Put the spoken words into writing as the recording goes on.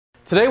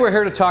Today we're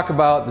here to talk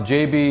about the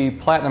JB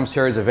Platinum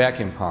series of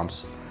vacuum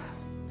pumps.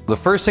 The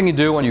first thing you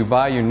do when you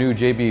buy your new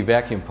JB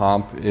vacuum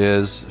pump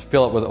is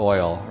fill it with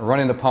oil.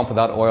 Running the pump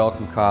without oil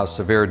can cause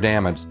severe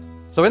damage.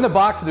 So in the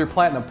box with your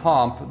Platinum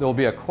pump, there will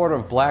be a quart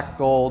of black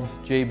gold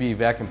JB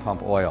vacuum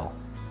pump oil.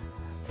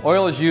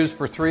 Oil is used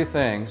for three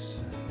things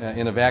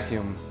in a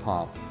vacuum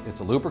pump. It's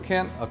a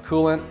lubricant, a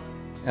coolant,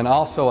 and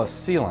also a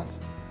sealant.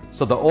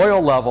 So the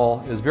oil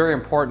level is very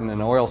important in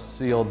an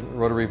oil-sealed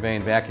rotary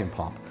vane vacuum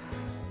pump.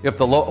 If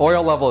the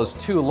oil level is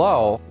too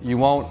low, you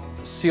won't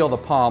seal the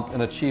pump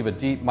and achieve a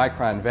deep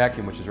micron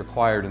vacuum, which is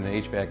required in the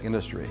HVAC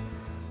industry.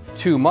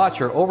 Too much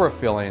or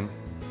overfilling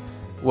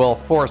will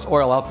force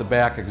oil out the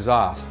back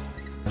exhaust.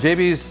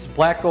 JB's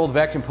Black Gold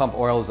vacuum pump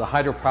oil is a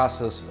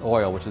hydroprocessed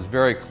oil, which is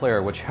very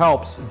clear, which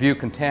helps view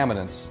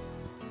contaminants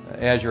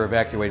as you're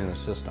evacuating the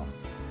system.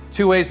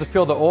 Two ways to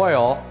fill the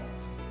oil.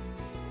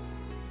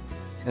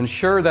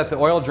 Ensure that the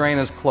oil drain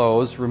is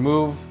closed.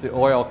 Remove the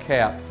oil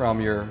cap from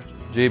your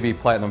JB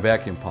Platinum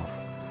vacuum pump.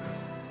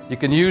 You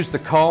can use the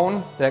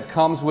cone that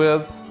comes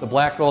with the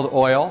Black Gold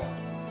oil.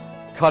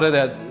 Cut it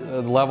at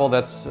a level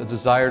that's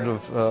desired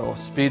of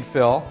speed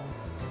fill.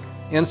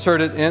 Insert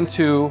it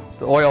into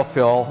the oil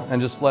fill and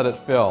just let it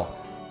fill.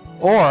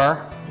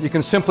 Or you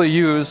can simply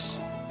use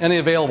any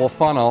available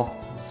funnel,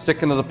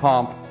 stick into the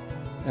pump,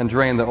 and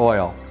drain the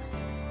oil.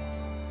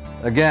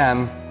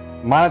 Again,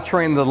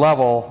 monitoring the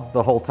level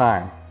the whole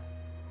time.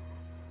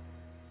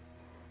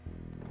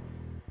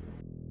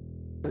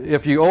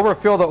 If you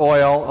overfill the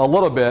oil a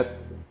little bit,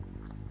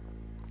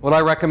 what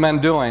I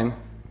recommend doing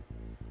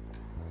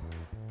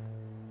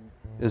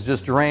is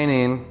just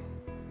draining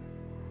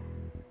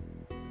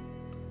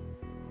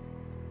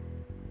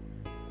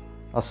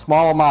a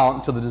small amount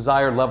until the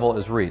desired level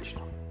is reached.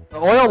 The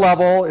oil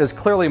level is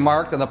clearly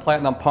marked on the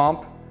Platinum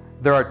pump.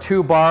 There are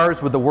two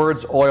bars with the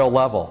words oil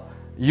level.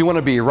 You want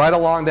to be right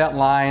along that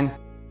line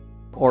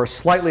or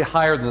slightly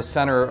higher than the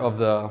center of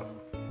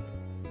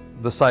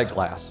the sight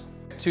glass.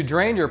 To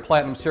drain your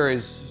Platinum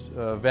series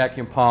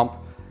vacuum pump,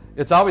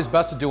 it's always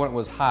best to do when it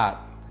was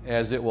hot,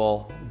 as it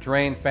will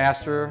drain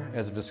faster,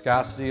 as the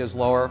viscosity is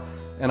lower,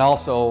 and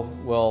also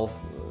will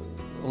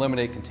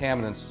eliminate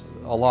contaminants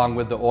along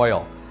with the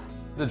oil.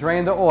 To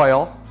drain the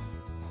oil,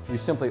 you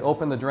simply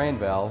open the drain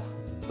valve.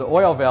 The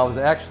oil valve is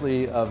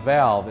actually a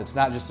valve. It's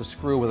not just a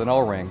screw with an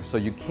O-ring, so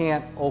you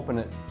can't open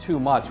it too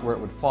much where it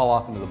would fall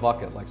off into the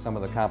bucket like some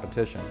of the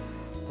competition.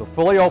 So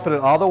fully open it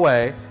all the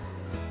way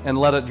and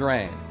let it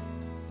drain.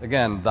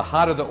 Again, the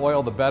hotter the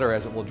oil, the better,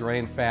 as it will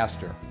drain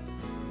faster.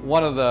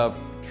 One of the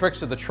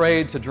tricks of the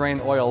trade to drain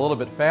oil a little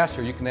bit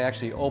faster, you can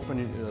actually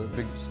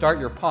start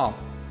your pump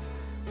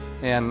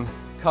and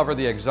cover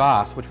the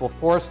exhaust, which will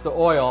force the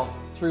oil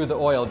through the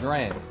oil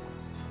drain.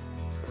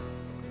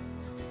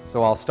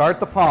 So I'll start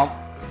the pump,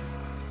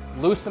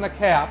 loosen a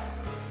cap,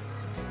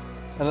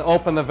 and then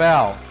open the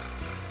valve.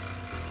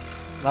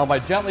 Now by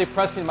gently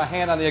pressing my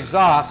hand on the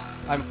exhaust,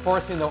 I'm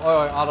forcing the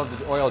oil out of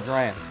the oil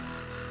drain.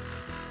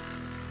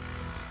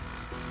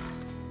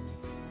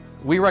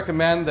 We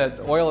recommend that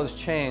oil is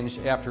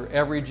changed after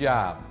every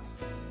job.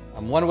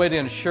 One way to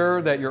ensure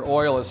that your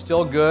oil is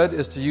still good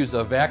is to use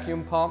a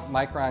vacuum pump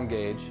micron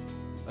gauge.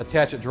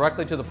 Attach it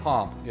directly to the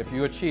pump. If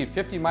you achieve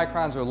 50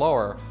 microns or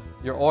lower,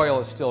 your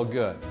oil is still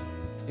good.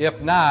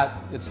 If not,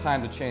 it's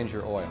time to change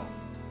your oil.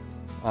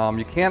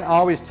 You can't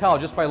always tell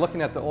just by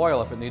looking at the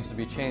oil if it needs to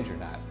be changed or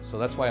not. So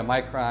that's why a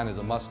micron is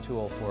a must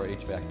tool for a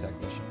HVAC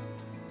technician.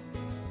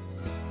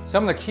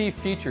 Some of the key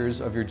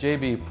features of your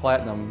JB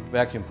Platinum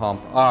vacuum pump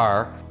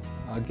are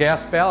a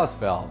gas ballast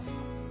valve.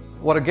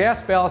 What a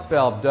gas ballast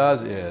valve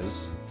does is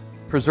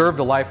preserve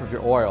the life of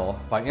your oil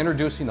by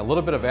introducing a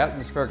little bit of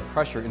atmospheric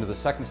pressure into the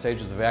second stage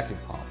of the vacuum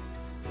pump.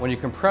 When you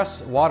compress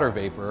water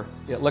vapor,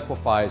 it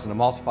liquefies and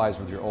emulsifies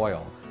with your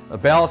oil. A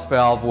ballast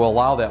valve will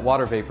allow that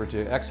water vapor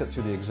to exit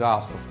through the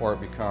exhaust before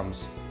it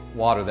becomes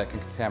water that can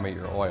contaminate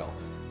your oil.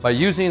 By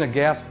using a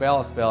gas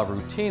ballast valve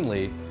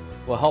routinely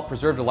will help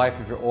preserve the life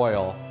of your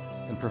oil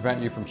and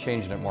prevent you from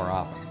changing it more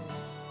often.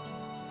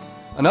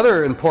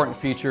 Another important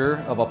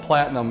feature of a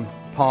Platinum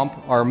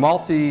pump are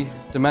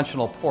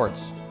multi-dimensional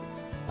ports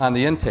on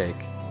the intake.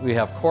 We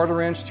have 1/4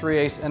 inch,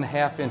 3/8, and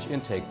 1/2 inch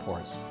intake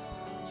ports.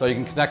 So you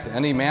can connect to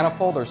any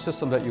manifold or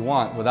system that you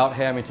want without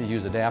having to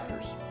use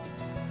adapters.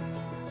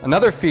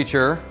 Another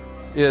feature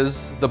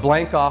is the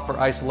blank off or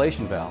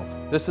isolation valve.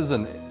 This is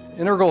an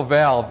integral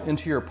valve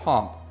into your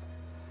pump,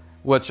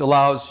 which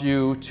allows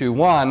you to,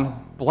 one,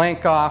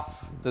 blank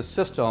off the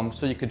system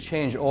so you could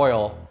change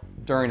oil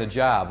during a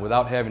job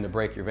without having to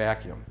break your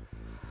vacuum.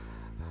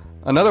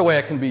 Another way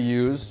it can be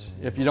used,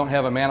 if you don't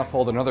have a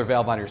manifold or another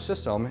valve on your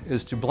system,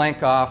 is to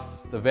blank off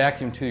the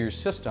vacuum to your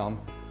system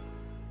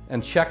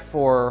and check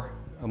for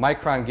a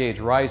micron gauge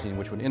rising,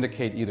 which would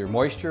indicate either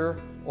moisture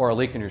or a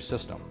leak in your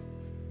system.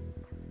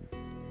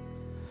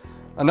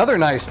 Another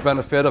nice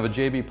benefit of a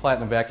JB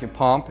Platinum vacuum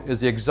pump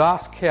is the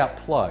exhaust cap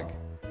plug.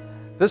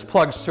 This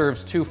plug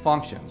serves two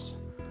functions.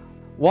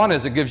 One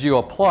is it gives you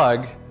a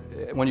plug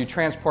when you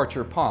transport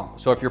your pump.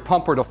 So if your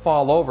pump were to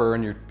fall over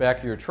in your back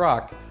of your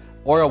truck,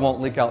 oil won't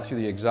leak out through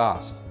the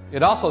exhaust.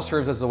 It also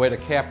serves as a way to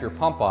cap your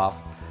pump off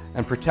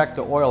and protect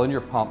the oil in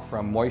your pump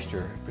from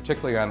moisture,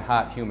 particularly on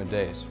hot, humid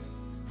days.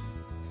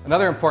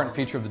 Another important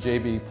feature of the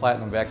JB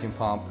Platinum vacuum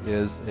pump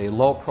is a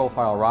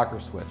low-profile rocker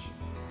switch.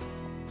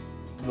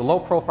 The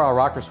low-profile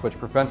rocker switch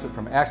prevents it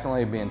from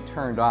accidentally being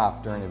turned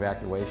off during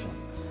evacuation.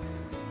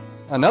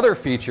 Another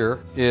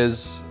feature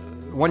is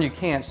one you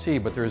can't see,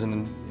 but there's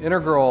an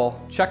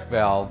integral check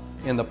valve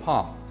in the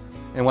pump.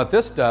 And what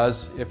this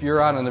does, if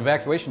you're on an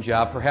evacuation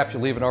job, perhaps you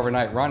leave it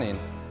overnight running,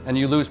 and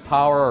you lose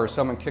power or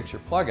someone kicks your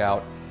plug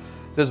out,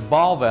 this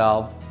ball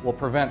valve will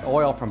prevent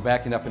oil from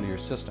backing up into your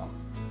system.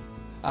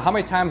 How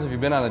many times have you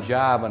been on a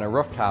job on a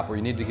rooftop where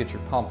you need to get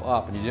your pump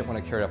up and you didn't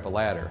want to carry it up a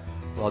ladder?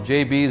 Well,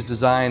 JB's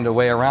designed a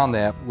way around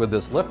that with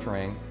this lift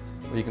ring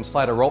where you can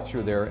slide a rope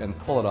through there and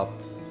pull it up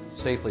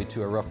safely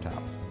to a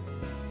rooftop.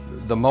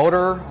 The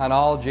motor on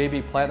all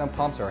JB Platinum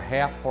pumps are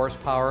half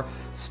horsepower,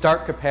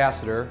 start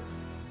capacitor,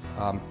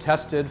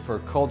 tested for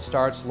cold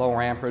starts, low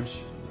amperage.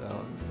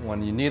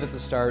 When you need it to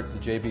start, the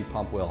JB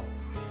pump will.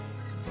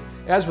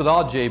 As with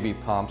all JB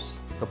pumps,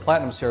 the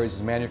Platinum series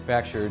is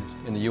manufactured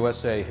in the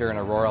USA here in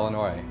Aurora,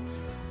 Illinois.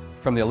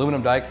 From the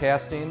aluminum die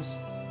castings,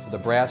 to the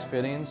brass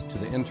fittings, to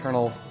the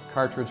internal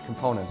cartridge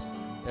components,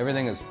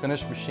 everything is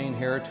finished machine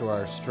here to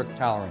our strict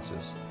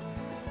tolerances.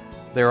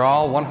 They're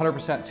all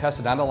 100%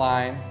 tested on the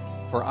line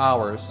for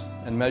hours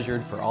and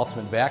measured for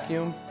ultimate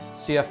vacuum,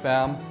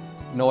 CFM,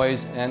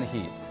 noise, and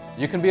heat.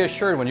 You can be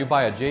assured when you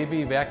buy a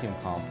JB vacuum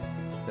pump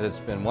that it's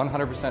been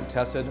 100%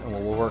 tested and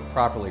will work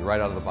properly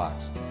right out of the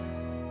box.